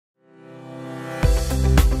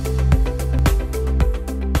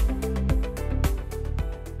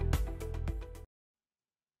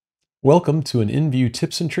Welcome to an EngView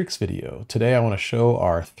tips and tricks video. Today I want to show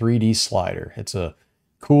our 3D slider. It's a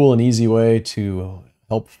cool and easy way to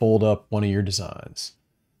help fold up one of your designs.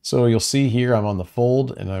 So you'll see here I'm on the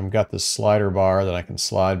fold and I've got this slider bar that I can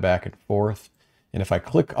slide back and forth. And if I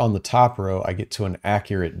click on the top row, I get to an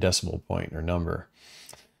accurate decimal point or number.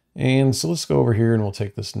 And so let's go over here and we'll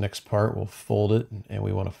take this next part, we'll fold it, and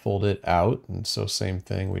we want to fold it out. And so same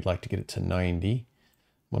thing, we'd like to get it to 90.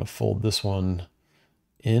 I'm going to fold this one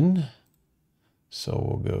in. So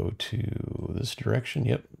we'll go to this direction,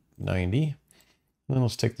 yep, 90. And then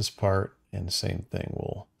let's take this part and the same thing,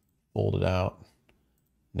 we'll fold it out,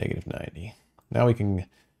 -90. Now we can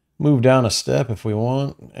move down a step if we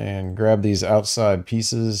want and grab these outside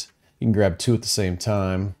pieces. You can grab two at the same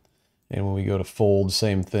time. And when we go to fold,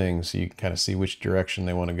 same thing. So you can kind of see which direction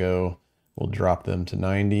they want to go. We'll drop them to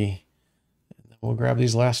 90. And then we'll grab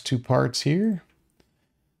these last two parts here.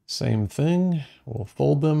 Same thing, we'll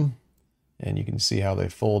fold them. And you can see how they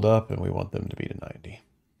fold up, and we want them to be to 90.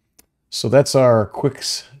 So that's our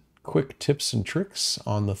quick tips and tricks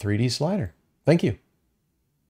on the 3D slider. Thank you.